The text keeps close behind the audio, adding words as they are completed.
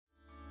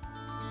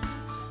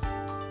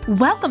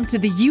Welcome to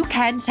the You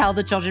Can Tell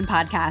the Children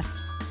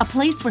podcast, a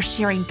place where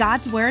sharing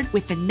God's word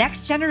with the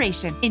next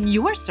generation in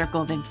your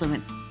circle of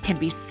influence can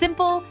be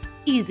simple,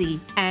 easy,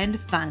 and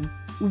fun.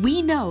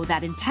 We know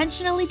that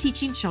intentionally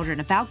teaching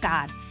children about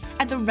God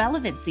and the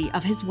relevancy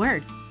of His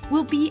word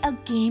will be a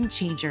game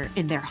changer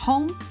in their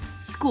homes,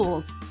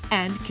 schools,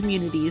 and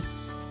communities.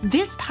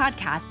 This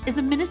podcast is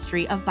a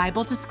ministry of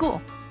Bible to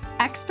School,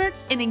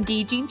 experts in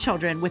engaging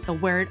children with the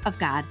Word of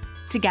God.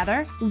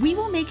 Together, we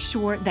will make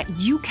sure that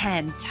you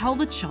can tell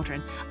the children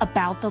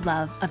about the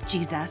love of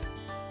Jesus.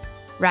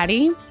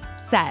 Ready,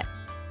 set,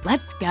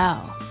 let's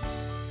go.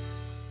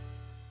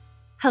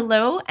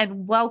 Hello,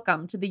 and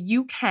welcome to the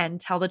You Can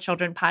Tell the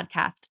Children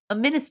podcast, a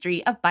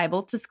ministry of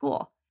Bible to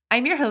School.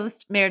 I'm your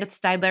host, Meredith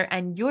Steidler,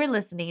 and you're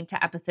listening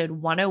to episode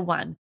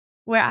 101,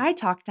 where I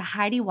talk to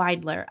Heidi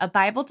Weidler, a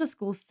Bible to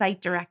School site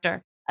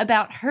director,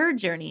 about her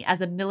journey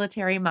as a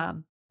military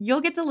mom.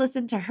 You'll get to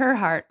listen to her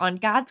heart on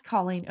God's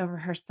calling over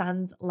her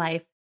son's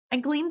life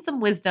and glean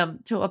some wisdom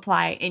to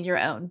apply in your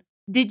own.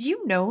 Did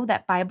you know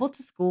that Bible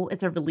to School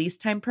is a release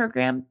time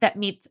program that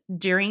meets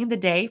during the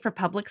day for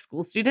public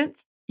school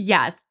students?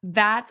 Yes,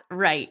 that's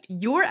right.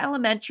 Your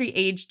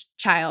elementary-aged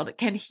child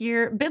can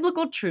hear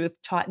biblical truth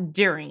taught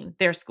during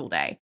their school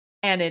day,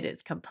 and it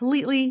is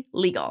completely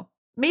legal.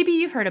 Maybe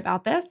you've heard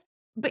about this,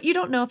 but you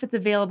don't know if it's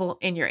available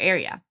in your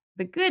area.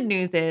 The good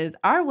news is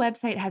our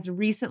website has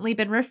recently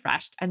been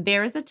refreshed, and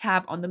there is a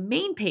tab on the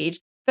main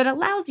page that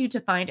allows you to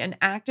find an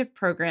active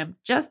program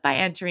just by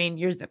entering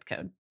your zip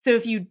code. So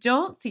if you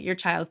don't see your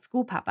child's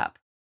school pop up,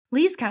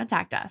 please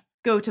contact us.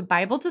 Go to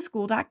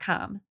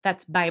BibleToSchool.com.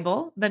 That's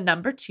Bible, the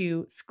number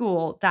 2,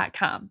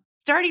 school.com.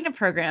 Starting a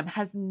program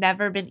has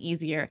never been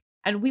easier,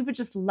 and we would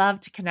just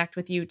love to connect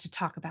with you to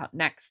talk about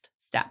next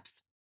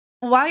steps.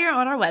 While you're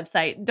on our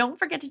website, don't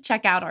forget to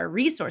check out our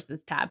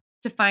resources tab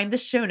to find the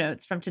show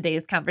notes from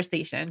today's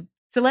conversation.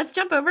 So let's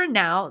jump over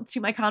now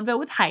to my convo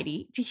with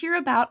Heidi to hear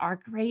about our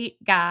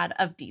great God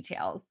of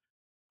details.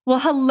 Well,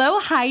 hello,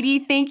 Heidi.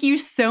 Thank you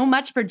so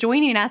much for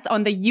joining us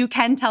on the You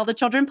Can Tell the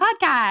Children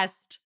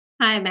podcast.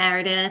 Hi,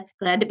 Meredith.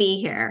 Glad to be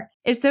here.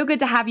 It's so good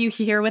to have you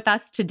here with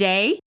us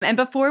today. And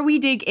before we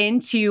dig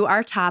into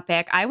our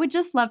topic, I would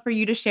just love for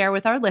you to share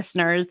with our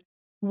listeners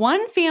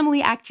one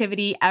family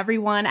activity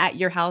everyone at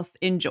your house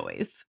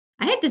enjoys.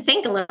 I had to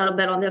think a little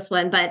bit on this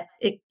one, but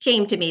it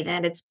came to me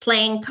that it's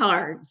playing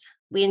cards.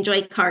 We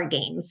enjoy card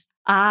games.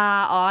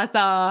 Ah,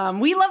 awesome.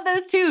 We love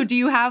those too. Do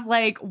you have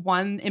like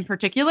one in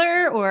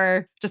particular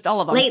or just all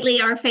of them?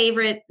 Lately, our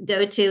favorite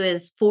go-to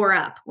is 4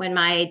 Up when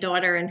my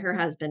daughter and her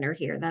husband are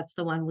here. That's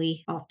the one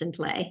we often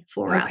play,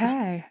 4 Up.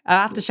 Okay.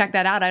 I'll have to check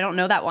that out. I don't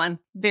know that one.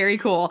 Very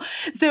cool.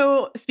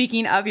 So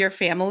speaking of your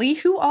family,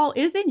 who all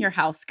is in your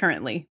house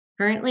currently?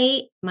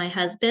 Currently, my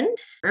husband,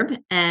 Herb,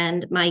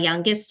 and my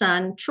youngest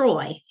son,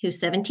 Troy, who's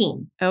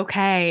 17.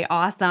 Okay,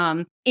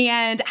 awesome.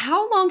 And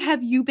how long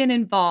have you been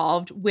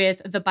involved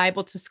with the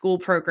Bible to School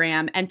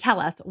program? And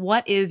tell us,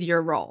 what is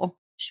your role?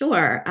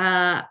 Sure.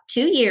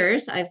 2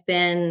 years, I've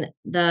been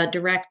the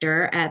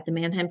director at the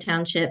Manheim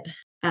Township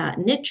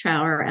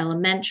Nittrower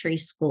Elementary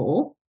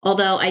School,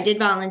 although I did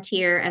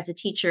volunteer as a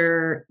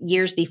teacher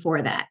years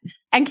before that.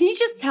 And can you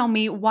just tell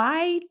me,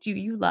 why do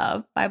you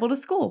love Bible to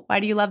School? Why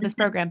do you love this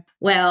program?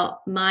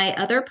 Well, my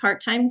other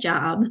part-time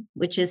job,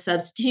 which is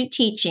substitute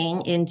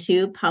teaching in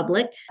 2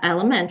 public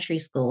elementary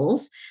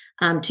schools,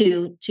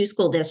 two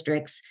school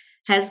districts,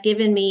 has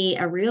given me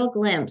a real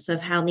glimpse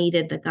of how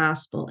needed the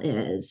gospel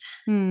is.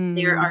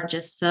 There are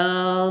just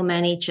so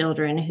many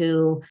children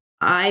who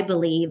I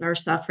believe are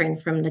suffering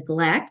from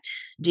neglect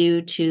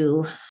due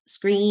to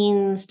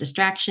screens,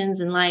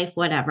 distractions in life,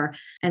 whatever.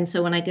 And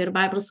so when I go to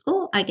Bible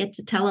school, I get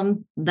to tell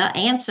them the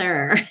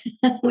answer,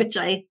 which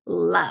I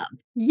love.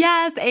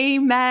 Yes,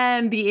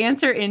 amen. The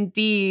answer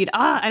indeed.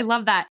 I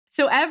love that.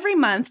 So every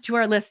month to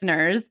our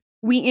listeners,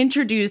 we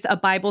introduce a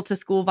Bible to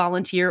School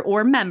volunteer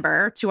or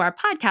member to our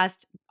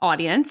podcast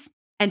audience.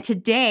 And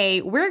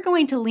today we're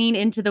going to lean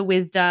into the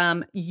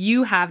wisdom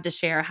you have to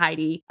share,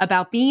 Heidi,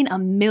 about being a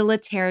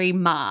military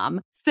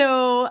mom.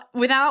 So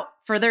without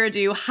further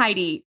ado,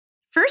 Heidi,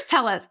 first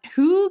tell us,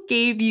 who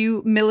gave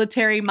you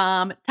military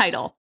mom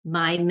title?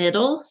 My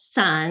middle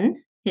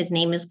son, his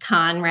name is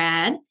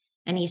Conrad,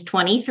 and he's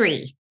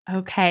 23.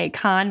 Okay,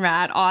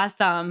 Conrad,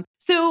 awesome.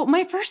 So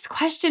my first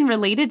question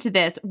related to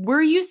this,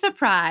 were you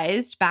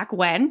surprised back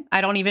when,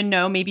 I don't even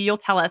know, maybe you'll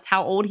tell us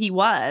how old he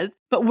was,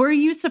 but were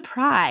you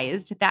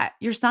surprised that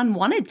your son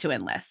wanted to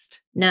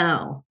enlist?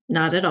 No,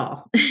 not at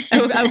all.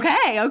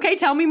 Okay,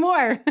 tell me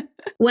more.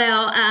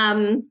 Well,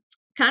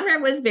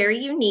 Conrad was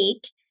very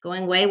unique,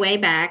 going way, way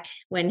back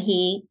when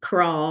he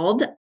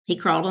crawled. He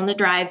crawled on the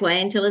driveway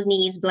until his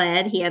knees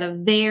bled. He had a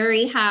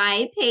very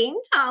high pain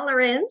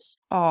tolerance.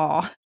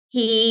 Oh.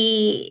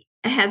 He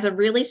has a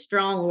really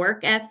strong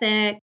work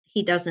ethic.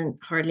 He doesn't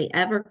hardly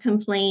ever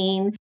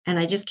complain. And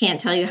I just can't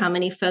tell you how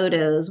many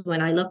photos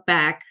when I look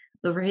back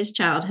over his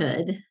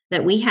childhood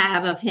that we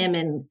have of him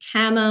in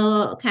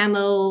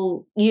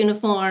camo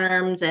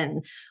uniforms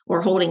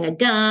or holding a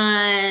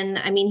gun.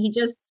 I mean, he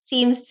just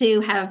seems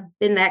to have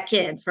been that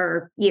kid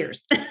for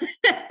years.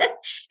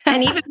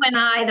 And even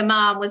when the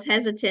mom, was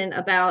hesitant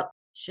about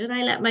should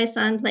I let my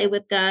son play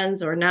with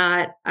guns or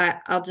not,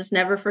 I'll just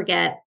never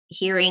forget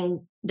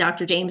hearing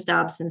Dr. James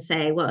Dobson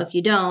say, well, if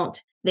you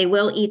don't, they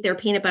will eat their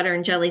peanut butter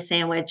and jelly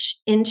sandwich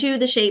into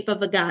the shape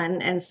of a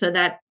gun. And so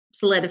that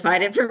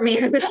solidified it for me.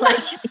 It was like,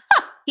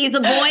 he's a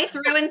boy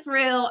through and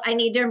through. I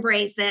need to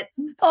embrace it.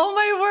 Oh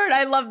my word.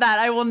 I love that.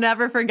 I will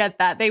never forget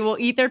that. They will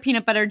eat their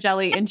peanut butter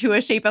jelly into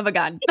a shape of a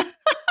gun.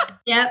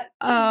 Yep.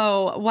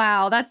 Oh,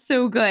 wow. That's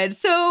so good.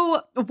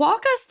 So,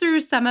 walk us through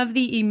some of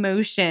the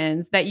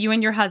emotions that you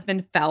and your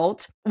husband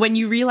felt when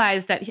you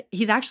realized that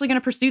he's actually going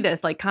to pursue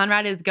this. Like,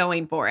 Conrad is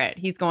going for it.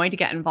 He's going to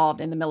get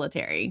involved in the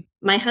military.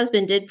 My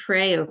husband did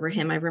pray over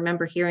him. I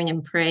remember hearing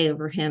him pray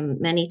over him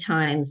many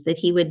times that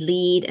he would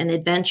lead an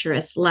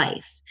adventurous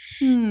life.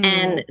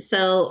 And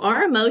so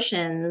our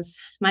emotions,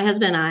 my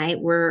husband and I,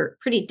 were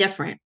pretty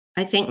different.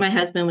 I think my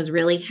husband was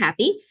really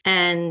happy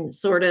and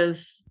sort of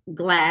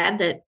glad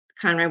that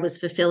Conrad was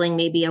fulfilling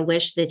maybe a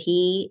wish that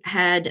he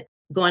had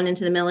gone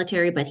into the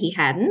military, but he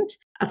hadn't.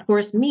 Of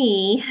course,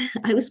 me,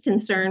 I was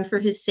concerned for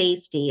his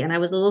safety. And I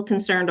was a little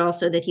concerned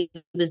also that he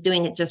was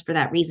doing it just for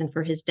that reason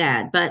for his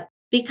dad. But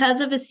because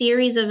of a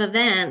series of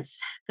events,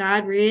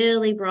 God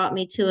really brought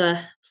me to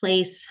a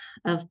place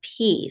of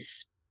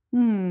peace.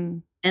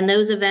 And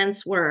those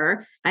events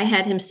were, I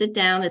had him sit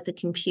down at the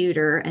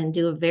computer and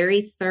do a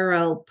very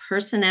thorough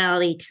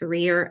personality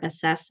career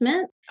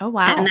assessment. Oh,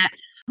 wow. And that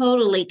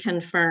totally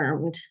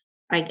confirmed.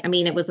 I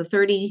mean, it was a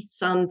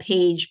 30-some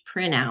page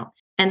printout.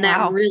 And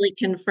that really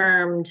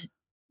confirmed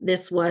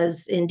this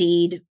was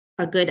indeed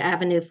a good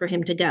avenue for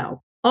him to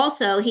go.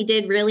 Also, he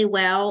did really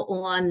well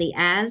on the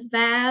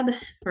ASVAB.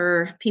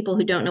 For people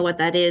who don't know what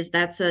that is,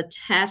 that's a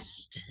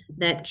test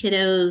that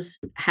kiddos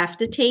have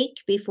to take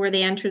before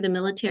they enter the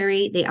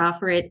military. They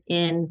offer it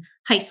in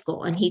high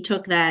school, and he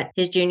took that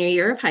his junior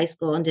year of high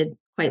school and did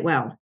quite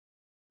well.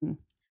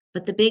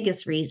 But the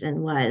biggest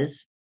reason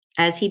was,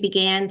 as he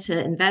began to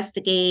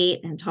investigate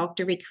and talk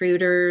to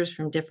recruiters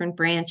from different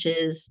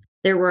branches,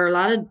 there were a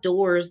lot of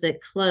doors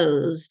that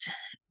closed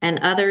and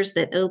others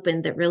that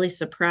opened that really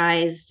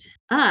surprised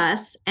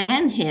us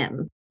and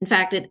him. In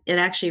fact, it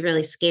actually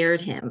really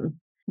scared him.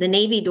 The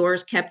Navy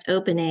doors kept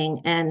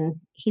opening,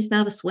 and he's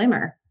not a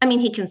swimmer. I mean,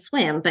 he can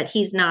swim, but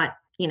he's not,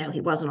 he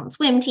wasn't on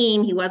swim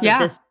team. He wasn't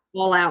this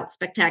all-out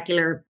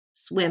spectacular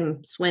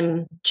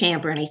swim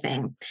champ or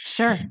anything.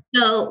 Sure.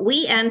 So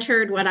we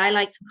entered what I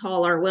like to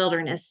call our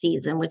wilderness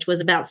season, which was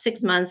about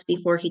 6 months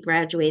before he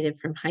graduated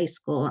from high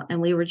school.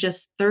 And we were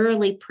just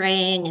thoroughly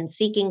praying and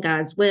seeking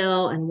God's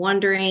will and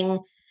wondering,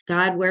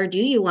 God, where do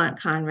you want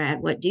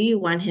Conrad? What do you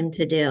want him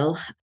to do?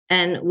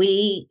 And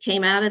we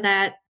came out of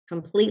that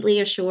completely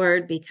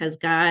assured because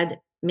God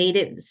made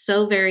it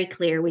so very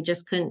clear. We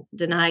just couldn't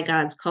deny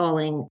God's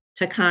calling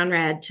to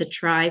Conrad to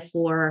try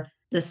for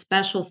the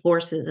special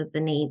forces of the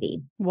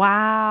Navy.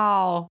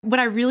 Wow. What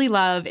I really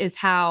love is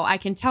how I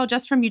can tell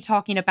just from you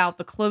talking about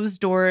the closed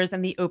doors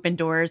and the open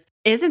doors.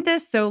 Isn't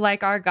this so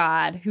like our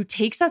God, who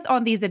takes us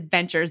on these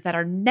adventures that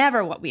are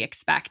never what we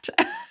expect?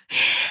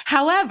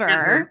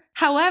 However,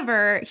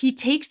 he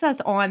takes us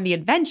on the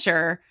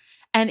adventure.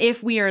 And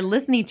if we are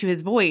listening to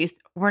his voice,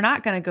 we're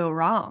not going to go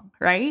wrong,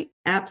 right?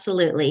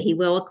 Absolutely. He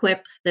will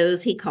equip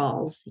those he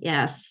calls.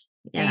 Yes.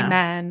 Yeah.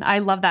 Amen. I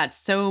love that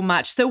so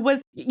much. So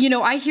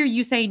I hear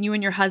you saying you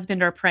and your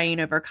husband are praying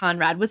over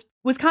Conrad. Was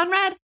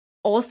Conrad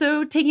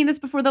also taking this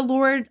before the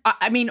Lord?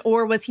 I mean,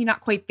 or was he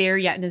not quite there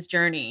yet in his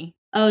journey?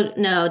 Oh,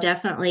 no,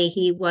 definitely.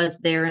 He was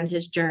there in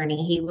his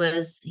journey.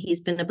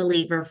 He's been a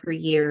believer for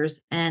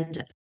years,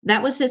 and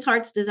that was his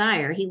heart's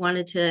desire. He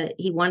wanted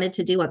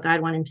to do what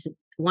God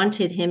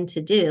wanted him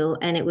to do.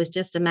 And it was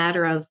just a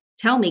matter of,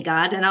 tell me,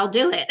 God, and I'll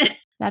do it.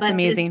 That's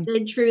amazing. This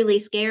did truly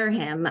scare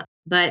him.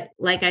 But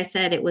like I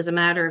said, it was a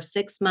matter of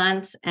 6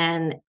 months.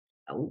 And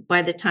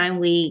by the time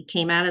we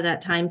came out of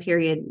that time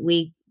period,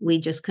 we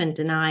just couldn't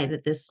deny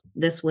that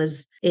this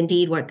was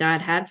indeed what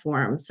God had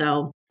for him.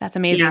 So that's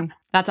amazing. Yeah.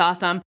 That's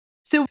awesome.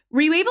 So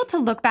were you able to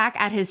look back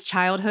at his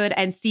childhood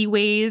and see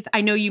ways?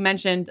 I know you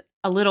mentioned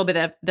a little bit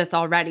of this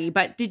already,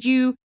 but did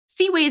you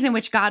see ways in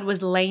which God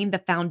was laying the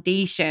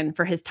foundation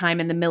for his time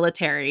in the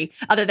military,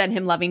 other than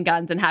him loving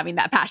guns and having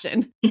that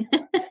passion?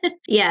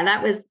 Yeah,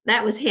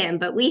 that was him.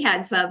 But we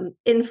had some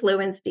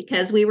influence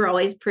because we were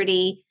always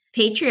pretty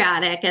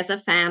patriotic as a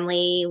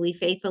family. We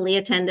faithfully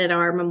attended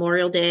our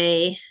Memorial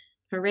Day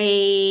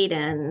parade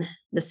and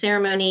the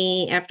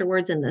ceremony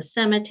afterwards in the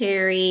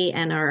cemetery,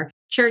 and our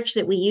church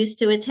that we used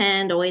to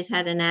attend always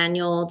had an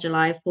annual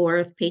July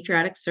 4th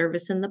patriotic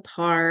service in the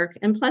park.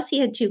 And plus he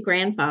had 2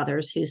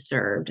 grandfathers who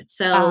served.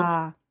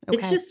 So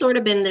It's just sort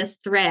of been this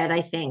thread,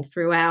 I think,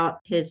 throughout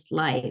his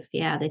life.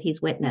 Yeah, that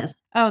he's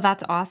witnessed. Oh,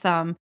 that's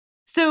awesome.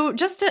 So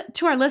just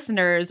to our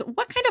listeners,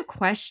 what kind of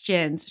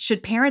questions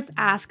should parents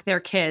ask their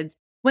kids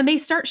when they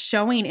start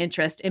showing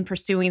interest in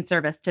pursuing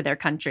service to their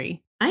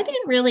country? I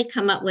didn't really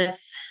come up with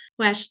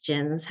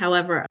questions.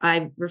 However,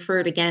 I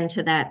referred again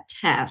to that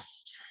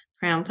test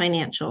Crown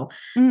Financial.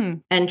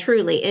 Mm. And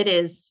truly, it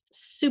is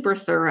super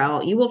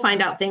thorough. You will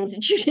find out things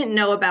that you didn't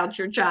know about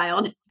your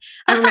child.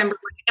 I remember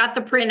when I got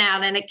the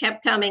printout and it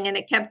kept coming and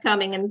it kept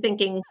coming and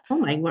thinking, oh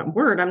my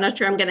word, I'm not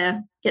sure I'm going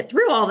to get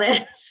through all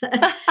this.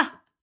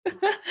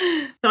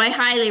 So I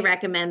highly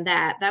recommend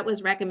that. That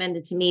was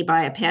recommended to me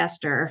by a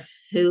pastor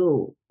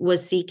who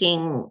was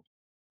seeking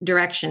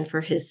direction for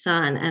his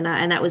son. And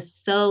that was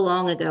so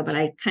long ago, but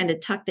I kind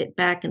of tucked it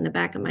back in the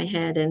back of my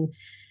head. And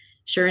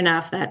sure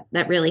enough, that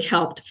really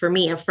helped for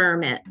me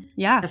affirm it.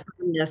 Yeah.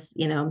 Affirm this,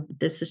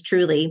 this is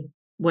truly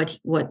what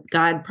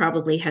God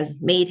probably has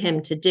made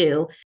him to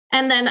do.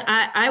 And then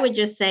I would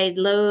just say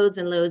loads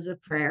and loads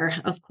of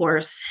prayer, of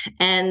course.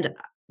 And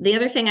the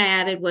other thing I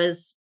added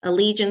was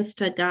allegiance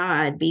to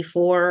God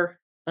before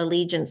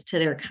allegiance to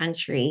their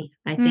country,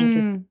 I think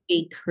is Mm.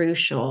 pretty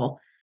crucial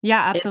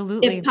Yeah, if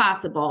absolutely.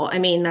 possible. I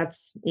mean,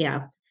 that's,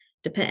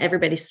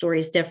 everybody's story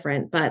is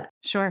different, but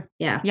Sure.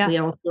 yeah, Yeah. we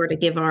all sort of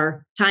give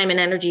our time and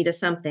energy to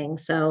something.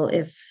 So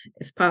if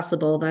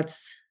possible,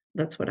 that's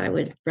what I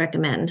would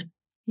recommend.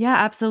 Yeah,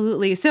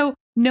 absolutely. So,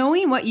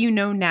 knowing what you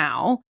know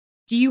now,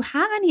 do you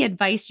have any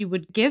advice you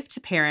would give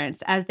to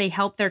parents as they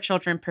help their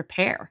children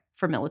prepare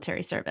for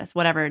military service,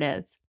 whatever it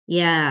is?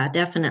 Yeah,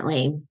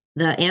 definitely.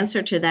 The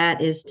answer to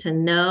that is to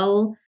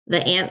know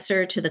the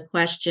answer to the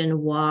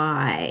question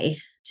why,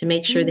 to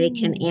make sure they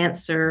can Mm.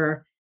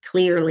 answer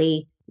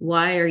clearly,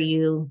 why are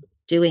you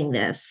doing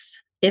this?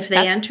 If they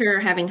That's enter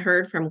having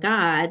heard from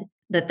God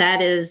that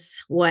that is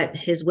what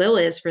his will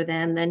is for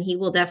them, then he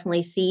will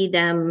definitely see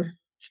them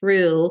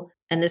through.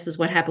 And this is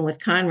what happened with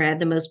Conrad,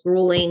 the most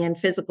grueling and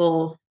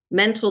physical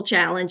mental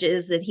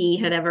challenges that he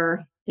had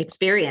ever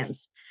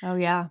experienced, Oh,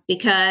 yeah.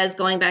 because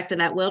going back to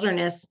that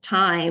wilderness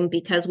time,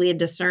 because we had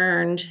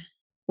discerned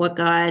what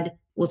God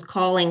was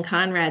calling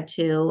Conrad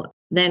to,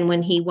 then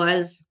when he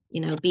was,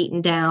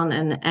 beaten down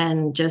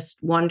and just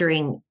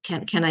wondering,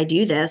 can I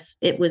do this?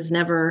 It was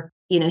never,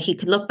 he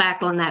could look back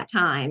on that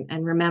time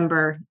and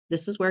remember,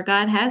 this is where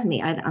God has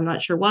me. I'm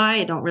not sure why.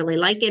 I don't really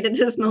like it at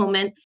this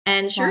moment.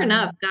 And sure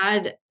enough, Wow.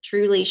 God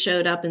truly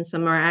showed up in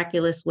some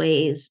miraculous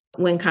ways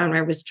when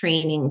Conrad was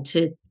training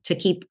to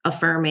keep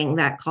affirming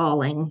that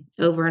calling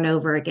over and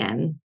over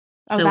again.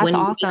 Oh, So that's when he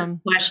was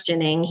awesome.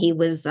 questioning, he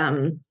was,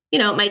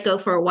 it might go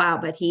for a while,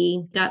 but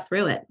he got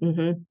through it.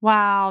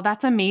 Wow,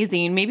 that's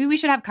amazing. Maybe we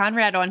should have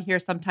Conrad on here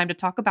sometime to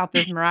talk about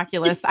those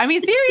miraculous. I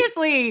mean,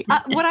 seriously,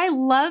 what I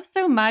love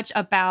so much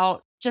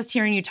about just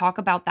hearing you talk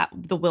about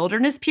the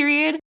wilderness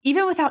period,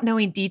 even without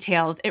knowing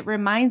details, it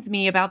reminds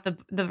me about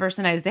the verse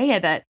in Isaiah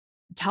that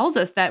tells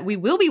us that we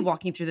will be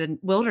walking through the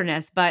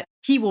wilderness, but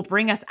he will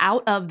bring us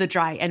out of the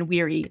dry and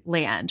weary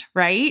land,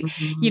 right?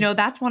 Mhm.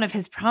 That's one of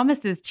his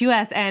promises to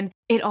us. And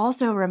it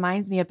also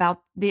reminds me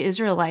about the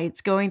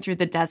Israelites going through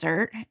the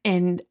desert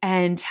and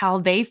how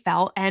they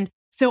felt. And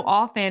so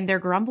often their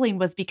grumbling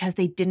was because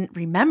they didn't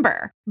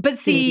remember.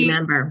 Didn't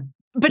remember.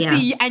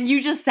 Yeah. And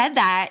you just said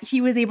that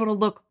he was able to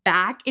look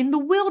back in the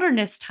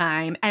wilderness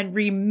time and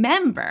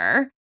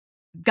remember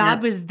God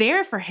Yep. was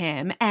there for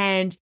him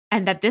and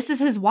that this is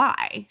his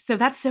why. So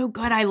that's so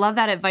good. I love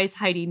that advice,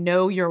 Heidi.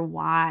 Know your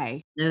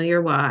why. Know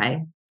your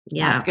why.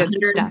 Yeah. That's good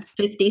stuff.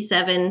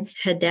 157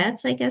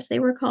 cadets, I guess they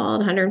were called,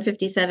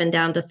 157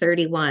 down to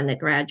 31 that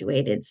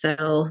graduated.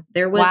 So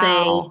there was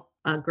Wow.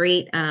 a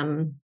great,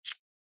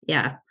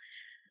 yeah,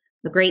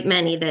 a great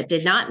many that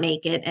did not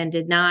make it and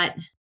did not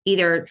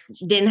either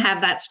didn't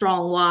have that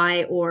strong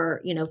why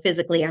or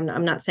physically.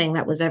 I'm not saying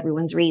that was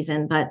everyone's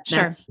reason, but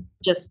Sure. that's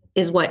just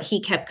is what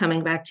he kept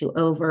coming back to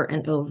over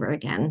and over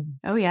again.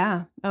 Oh,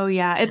 yeah. Oh,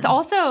 yeah. It Yeah.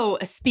 also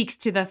speaks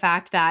to the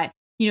fact that,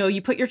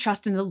 you put your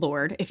trust in the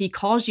Lord. If he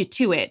calls you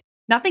to it,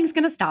 nothing's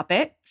going to stop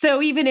it.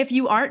 So even if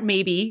you aren't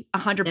maybe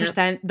Yep.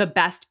 100% the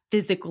best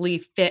physically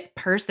fit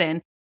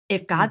person,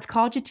 if God's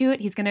called you to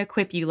it, he's going to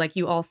equip you, like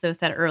you also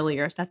said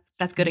earlier. So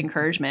that's good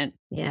encouragement.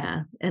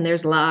 Yeah, and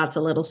there's lots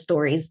of little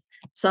stories,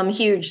 some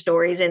huge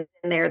stories in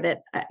there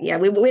that, yeah,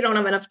 we don't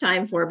have enough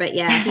time for, but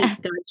yeah, God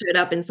showed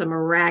up in some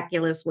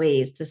miraculous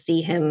ways to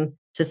see him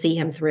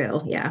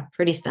through. Yeah,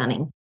 pretty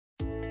stunning.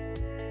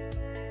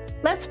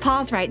 Let's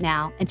pause right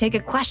now and take a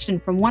question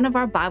from one of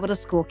our Bible to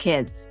School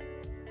kids.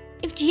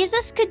 If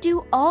Jesus could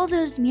do all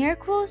those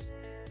miracles,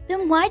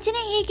 then why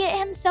didn't he get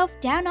himself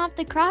down off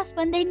the cross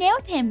when they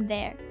nailed him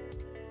there?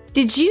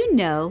 Did you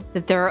know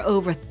that there are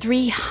over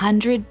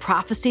 300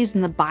 prophecies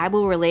in the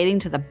Bible relating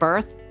to the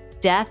birth,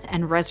 death,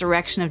 and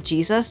resurrection of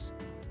Jesus?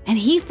 And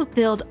he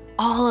fulfilled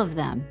all of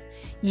them.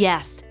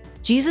 Yes,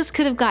 Jesus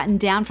could have gotten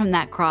down from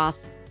that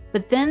cross,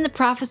 but then the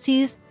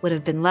prophecies would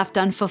have been left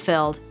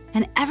unfulfilled,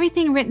 and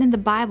everything written in the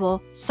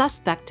Bible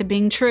suspect to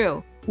being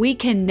true. We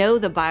can know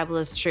the Bible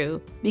is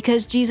true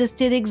because Jesus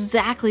did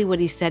exactly what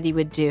he said he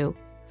would do,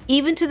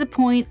 even to the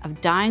point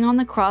of dying on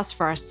the cross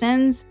for our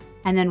sins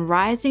and then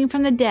rising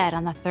from the dead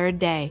on the third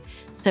day,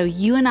 so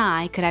you and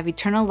I could have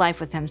eternal life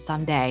with him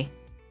someday.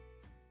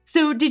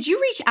 So did you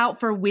reach out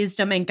for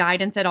wisdom and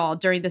guidance at all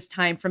during this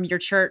time from your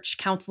church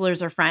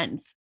counselors or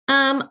friends?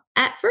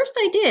 At first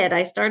I did.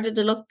 I started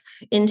to look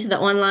into the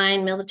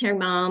online military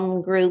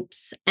mom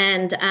groups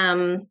and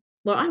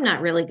well, I'm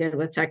not really good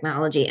with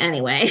technology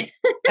anyway.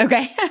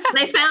 Okay.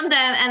 I found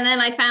them, and then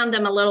I found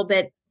them a little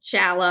bit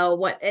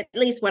shallow, at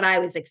least what I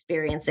was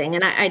experiencing.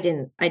 And I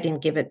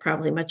didn't give it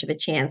probably much of a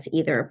chance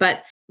either.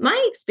 But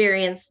my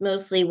experience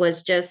mostly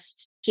was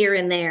just here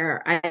and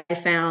there. I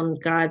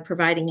found God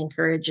providing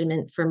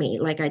encouragement for me.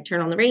 Like I'd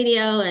turn on the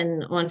radio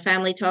and on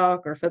Family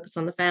Talk or Focus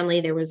on the Family,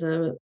 there was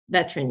a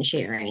veteran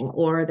sharing,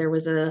 or there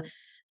was a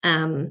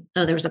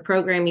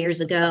program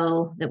years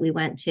ago that we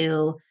went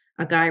to.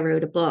 A guy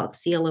wrote a book,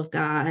 Seal of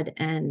God,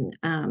 and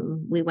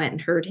we went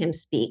and heard him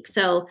speak.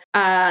 So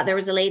there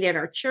was a lady at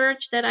our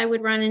church that I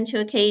would run into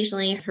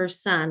occasionally. Her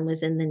son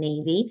was in the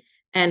Navy.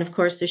 And of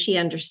course, so she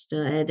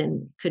understood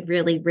and could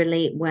really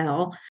relate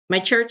well. My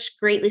church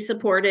greatly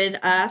supported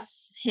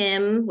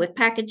him with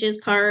packages,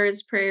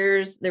 cards,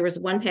 prayers. There was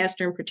one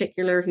pastor in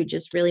particular who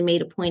just really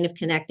made a point of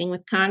connecting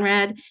with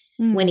Conrad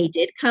when he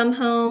did come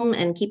home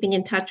and keeping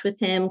in touch with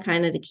him,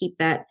 kind of to keep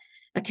that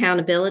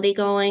accountability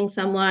going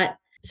somewhat.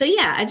 So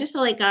yeah, I just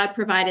feel like God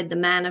provided the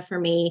manna for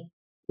me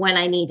when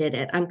I needed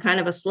it. I'm kind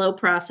of a slow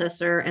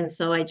processor. And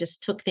so I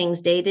just took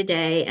things day to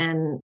day,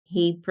 and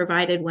he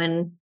provided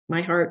when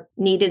my heart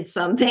needed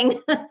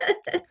something.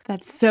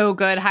 That's so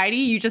good, Heidi.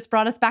 You just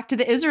brought us back to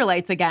the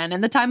Israelites again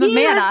and the time of Yeah,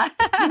 manna.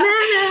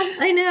 manna,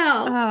 I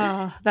know.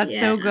 Oh, that's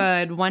so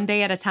Yeah. good. One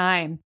day at a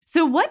time.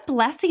 So what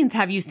blessings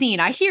have you seen?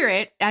 I hear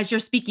it as you're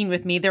speaking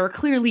with me. There were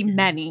clearly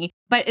many,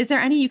 but is there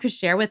any you could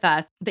share with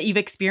us that you've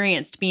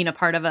experienced being a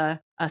part of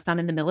a son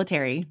in the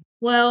military?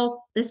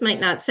 Well, this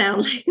might not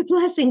sound like a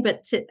blessing,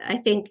 but I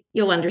think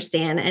you'll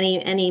understand.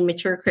 Any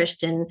mature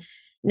Christian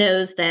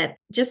knows that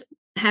just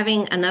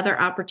having another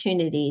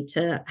opportunity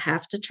to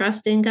have to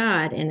trust in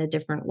God in a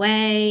different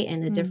way,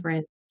 in a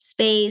different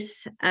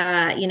space.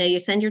 You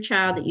send your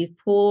child that you've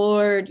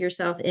poured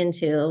yourself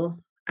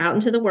out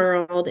into the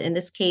world, in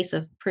this case,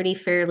 a pretty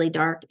fairly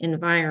dark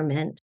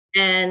environment.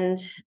 And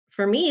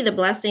for me, the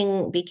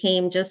blessing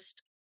became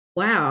just,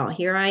 wow,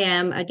 here I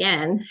am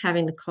again,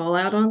 having to call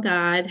out on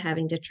God,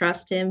 having to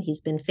trust him. He's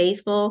been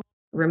faithful,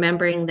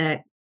 remembering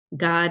that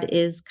God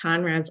is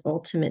Conrad's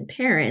ultimate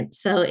parent.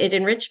 So it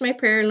enriched my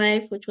prayer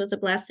life, which was a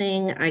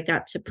blessing. I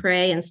got to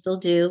pray and still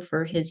do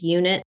for his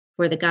unit,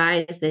 for the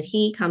guys that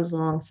he comes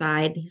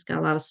alongside. He's got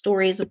a lot of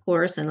stories, of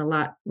course, and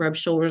rub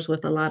shoulders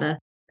with a lot of,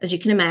 as you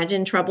can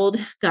imagine, troubled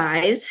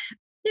guys.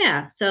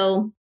 Yeah.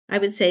 So I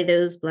would say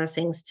those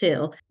blessings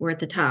too were at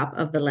the top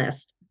of the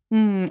list.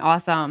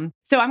 Awesome.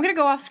 So I'm going to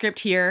go off script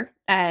here.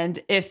 And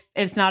if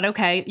it's not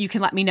okay, you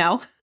can let me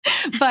know.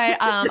 But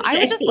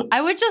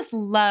I would just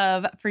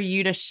love for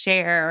you to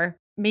share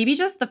maybe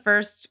just the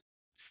first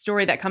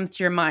story that comes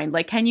to your mind.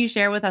 Like, can you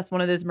share with us one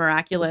of those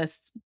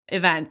miraculous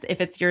events if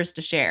it's yours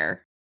to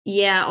share?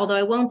 Yeah, although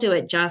I won't do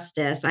it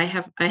justice. I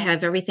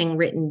have everything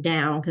written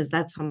down because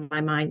that's how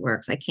my mind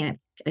works. I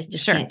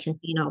just Sure. can't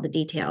contain all the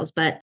details.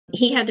 But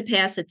he had to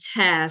pass a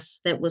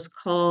test that was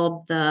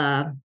called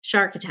the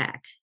shark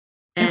attack.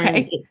 And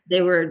Okay.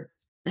 they were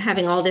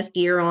having all this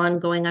gear on,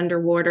 going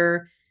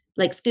underwater,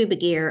 like scuba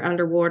gear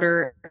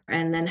underwater,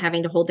 and then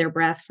having to hold their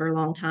breath for a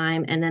long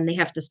time. And then they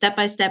have to step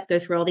by step go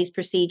through all these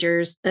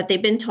procedures that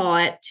they've been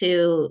taught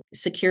to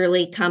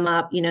securely come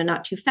up,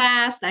 not too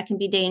fast. That can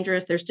be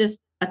dangerous. There's just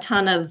a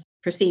ton of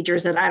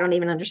procedures that I don't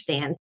even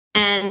understand.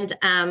 And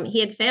he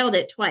had failed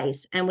it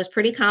twice and was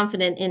pretty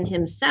confident in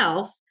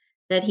himself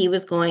that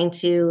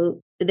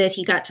that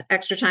he got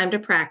extra time to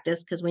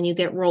practice, because when you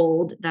get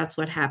rolled, that's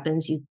what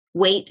happens.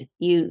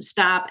 You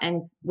stop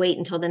and wait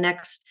until the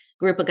next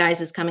group of guys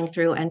is coming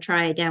through and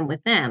try again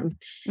with them.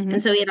 Mhm.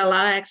 And so he had a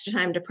lot of extra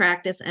time to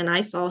practice. And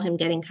I saw him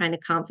getting kind of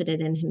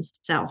confident in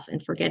himself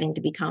and forgetting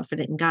to be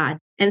confident in God.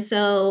 And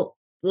so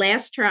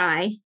last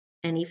try,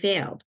 and he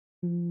failed.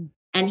 Mm.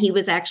 And he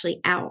was actually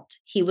out.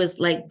 He was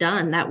like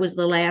done. That was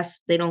the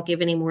last. They don't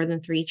give any more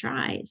than 3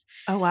 tries.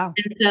 Oh, wow.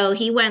 And so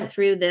he went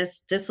through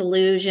this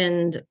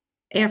disillusioned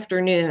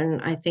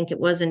afternoon. I think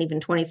it wasn't even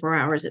 24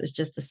 hours. It was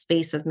just a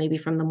space of maybe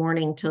from the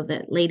morning till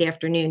the late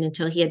afternoon,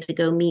 until he had to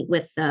go meet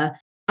with the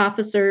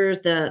officers,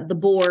 the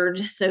board,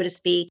 so to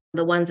speak,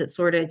 the ones that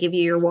sort of give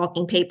you your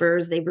walking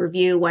papers. They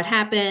review what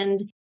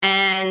happened.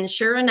 And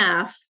sure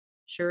enough,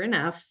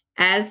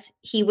 as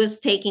he was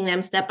taking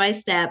them step by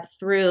step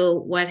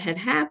through what had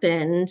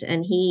happened,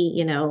 and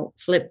he,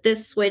 flipped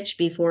this switch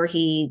before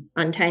he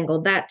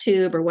untangled that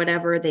tube or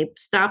whatever, they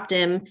stopped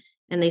him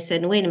and they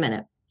said, "Wait a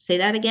minute, say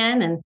that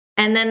again."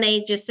 And then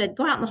they just said,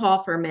 "Go out in the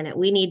hall for a minute.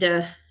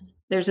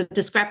 There's a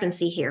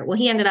discrepancy here." Well,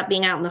 he ended up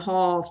being out in the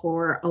hall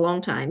for a long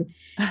time.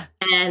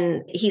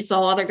 And he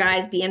saw other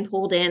guys being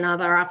pulled in,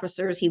 other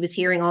officers. He was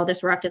hearing all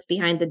this ruckus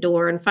behind the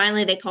door. And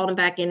finally, they called him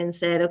back in and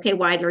said, "Okay,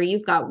 Weidler,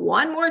 you've got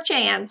one more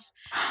chance."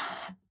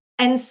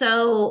 And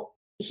so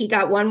he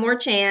got one more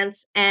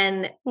chance.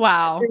 And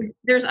Wow.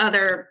 there's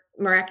other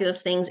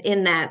miraculous things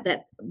in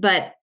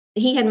but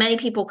he had many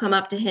people come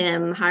up to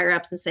him, higher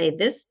ups, and say,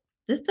 this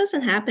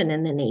doesn't happen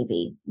in the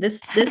Navy.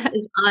 This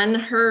is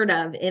unheard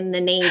of in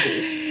the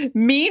Navy.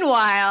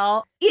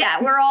 Meanwhile,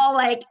 Yeah, we're all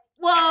like,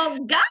 well,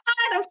 God,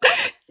 of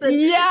course.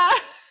 yeah.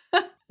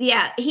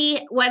 Yeah,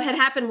 what had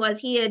happened was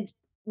he had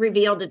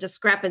revealed a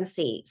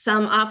discrepancy.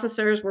 Some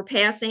officers were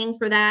passing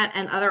for that,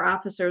 and other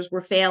officers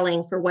were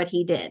failing for what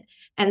he did.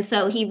 And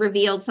so he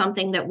revealed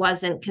something that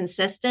wasn't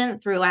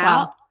consistent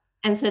throughout. Wow.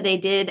 And so they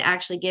did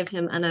actually give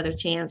him another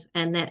chance.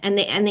 And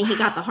then he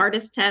got the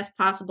hardest test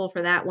possible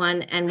for that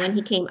one. And when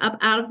he came up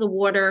out of the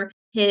water,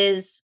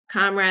 his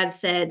comrade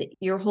said,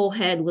 "Your whole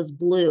head was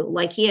blue."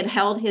 Like he had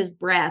held his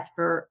breath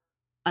for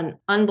an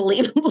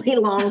unbelievably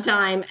long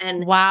time.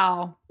 And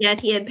Wow. yet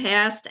he had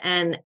passed.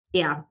 And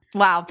yeah,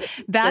 Wow.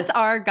 it's That's just-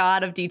 our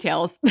God of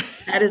details.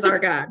 that is our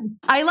God.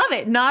 I love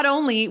it. Not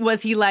only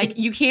was he like,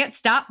 you can't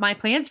stop my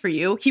plans for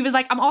you, he was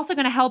like, I'm also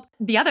going to help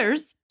the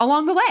others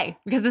along the way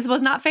because this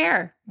was not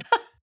fair.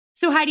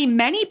 So Heidi,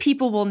 many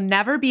people will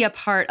never be a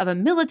part of a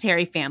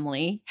military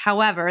family.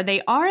 However,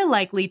 they are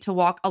likely to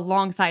walk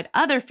alongside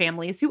other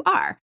families who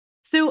are.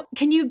 So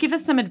can you give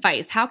us some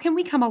advice? How can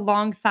we come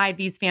alongside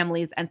these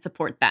families and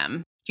support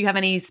them? Do you have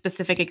any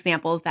specific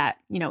examples that,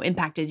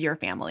 impacted your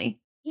family?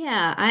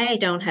 Yeah, I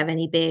don't have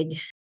any big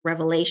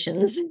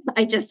revelations.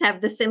 I just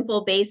have the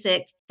simple,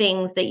 basic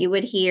things that you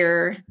would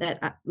hear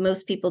that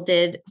most people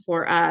did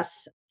for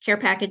us. Care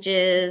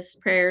packages,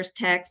 prayers,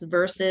 texts,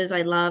 verses.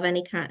 I love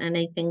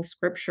anything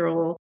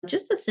scriptural.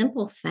 Just a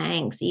simple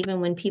thanks.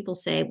 Even when people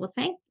say, "Well,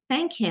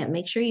 thank him."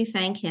 Make sure you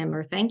thank him,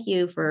 or thank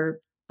you for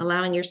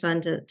allowing your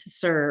son to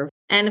serve.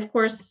 And of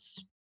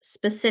course,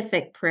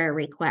 specific prayer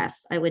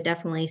requests. I would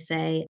definitely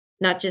say,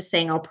 not just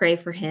saying I'll pray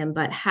for him,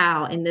 but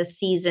how in this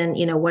season,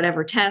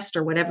 whatever test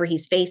or whatever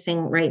he's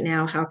facing right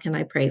now, how can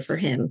I pray for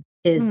him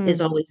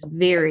is always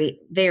very,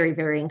 very,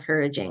 very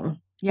encouraging.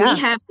 Yeah. We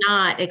have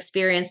not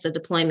experienced a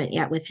deployment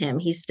yet with him.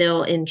 He's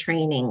still in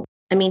training.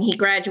 I mean, he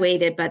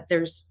graduated, but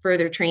there's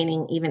further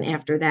training even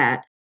after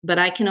that. But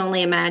I can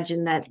only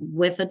imagine that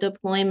with a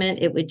deployment,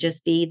 it would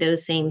just be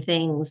those same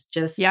things,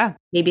 just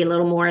maybe a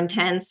little more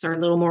intense or a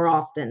little more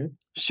often.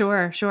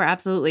 Sure,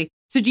 absolutely.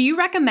 So do you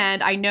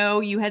recommend, I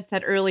know you had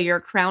said earlier,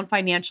 Crown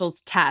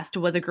Financial's test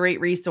was a great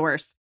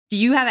resource. Do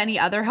you have any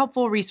other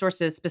helpful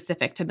resources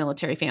specific to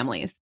military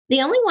families?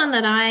 The only one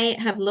that I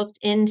have looked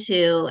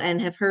into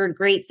and have heard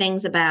great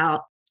things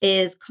about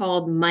is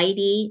called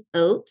Mighty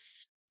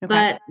Oats,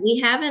 but we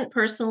haven't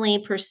personally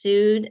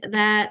pursued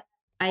that.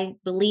 I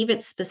believe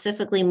it's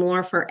specifically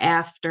more for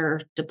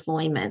after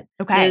deployment.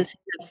 Okay. Those who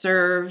have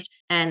served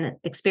and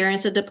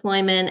experienced a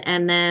deployment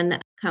and then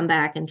come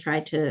back and try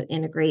to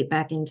integrate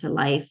back into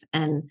life.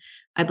 And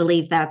I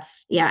believe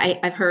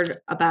I've heard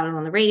about it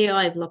on the radio.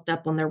 I've looked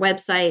up on their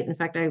website. In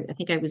fact, I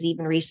think I was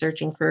even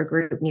researching for a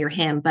group near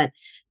him. But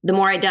the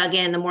more I dug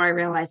in, the more I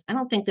realized I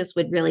don't think this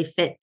would really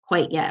fit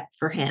quite yet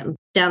for him.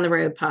 Down the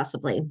road,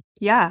 possibly.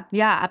 Yeah,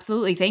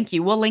 absolutely. Thank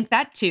you. We'll link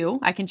that too.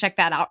 I can check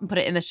that out and put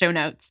it in the show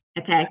notes.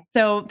 Okay.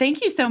 So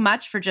thank you so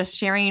much for just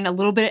sharing a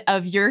little bit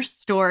of your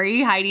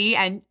story, Heidi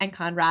and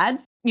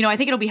Conrad's. I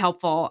think it'll be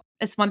helpful.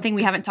 It's one thing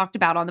we haven't talked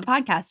about on the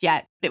podcast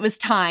yet. It was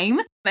time.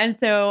 And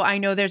so I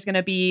know there's going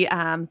to be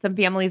some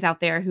families out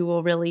there who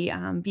will really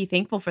be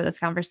thankful for this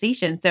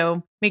conversation.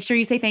 So make sure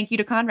you say thank you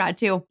to Conrad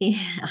too.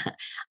 Yeah,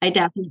 I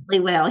definitely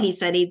will. He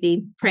said he'd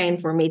be praying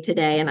for me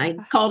today. And I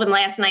called him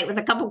last night with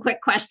a couple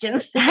quick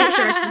questions to make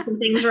sure I did some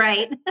things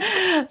right.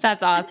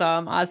 That's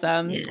awesome.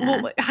 Awesome.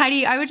 Yeah. Well,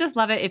 Heidi, I would just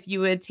love it if you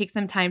would take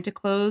some time to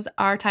close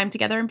our time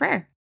together in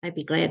prayer. I'd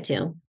be glad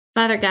to.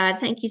 Father God,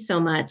 thank you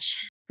so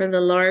much for the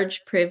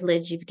large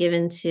privilege you've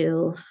given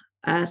to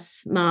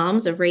us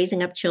moms of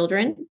raising up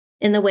children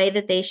in the way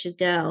that they should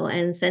go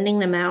and sending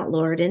them out,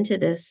 Lord, into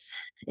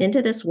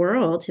this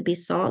world to be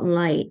salt and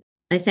light.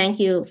 I thank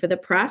you for the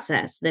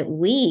process that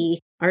we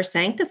are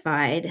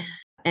sanctified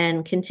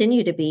and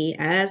continue to be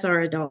as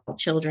our adult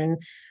children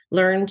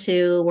learn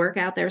to work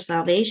out their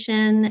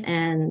salvation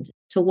and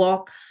to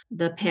walk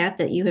the path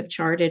that you have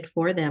charted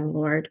for them,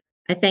 Lord.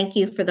 I thank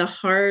you for the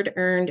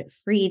hard-earned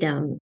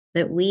freedom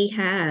that we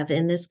have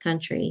in this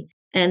country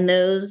and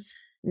those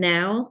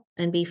now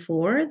and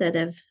before that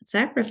have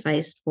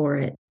sacrificed for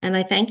it. And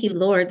I thank you,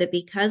 Lord, that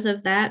because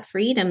of that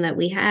freedom that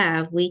we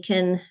have, we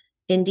can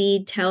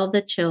indeed tell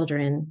the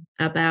children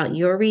about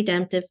your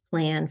redemptive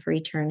plan for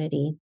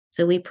eternity.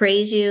 So we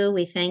praise you.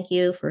 We thank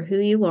you for who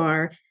you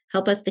are.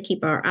 Help us to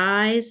keep our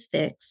eyes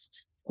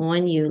fixed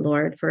on you,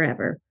 Lord,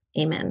 forever.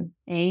 Amen.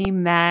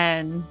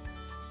 Amen.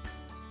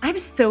 I'm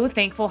so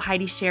thankful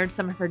Heidi shared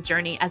some of her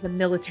journey as a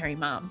military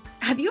mom.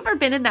 Have you ever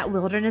been in that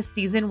wilderness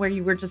season where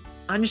you were just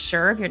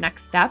unsure of your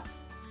next step?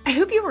 I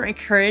hope you were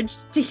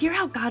encouraged to hear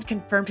how God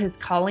confirmed his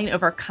calling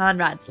over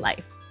Conrad's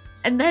life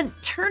and then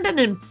turned an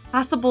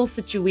impossible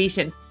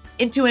situation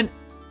into an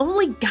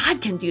only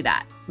God can do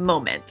that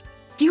moment.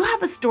 Do you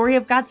have a story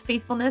of God's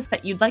faithfulness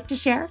that you'd like to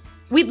share?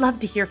 We'd love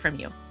to hear from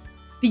you.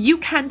 The You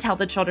Can Tell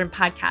the Children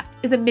podcast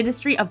is a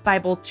ministry of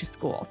Bible to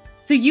Schools,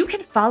 so you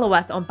can follow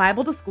us on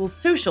Bible to Schools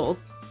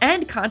socials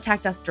and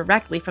contact us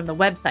directly from the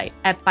website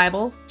at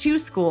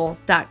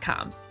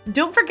BibleToSchool.com.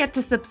 Don't forget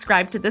to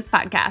subscribe to this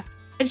podcast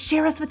and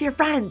share us with your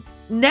friends.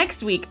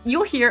 Next week,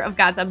 you'll hear of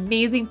God's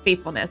amazing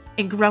faithfulness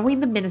in growing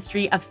the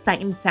ministry of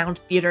Sight and Sound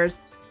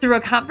Theaters through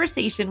a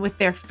conversation with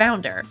their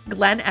founder,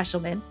 Glenn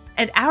Eshelman,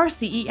 and our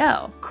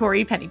CEO,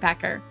 Corey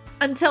Pennypacker.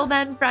 Until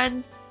then,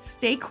 friends,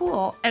 stay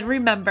cool, and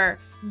remember,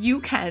 you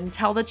can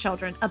tell the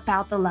children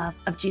about the love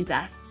of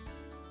Jesus.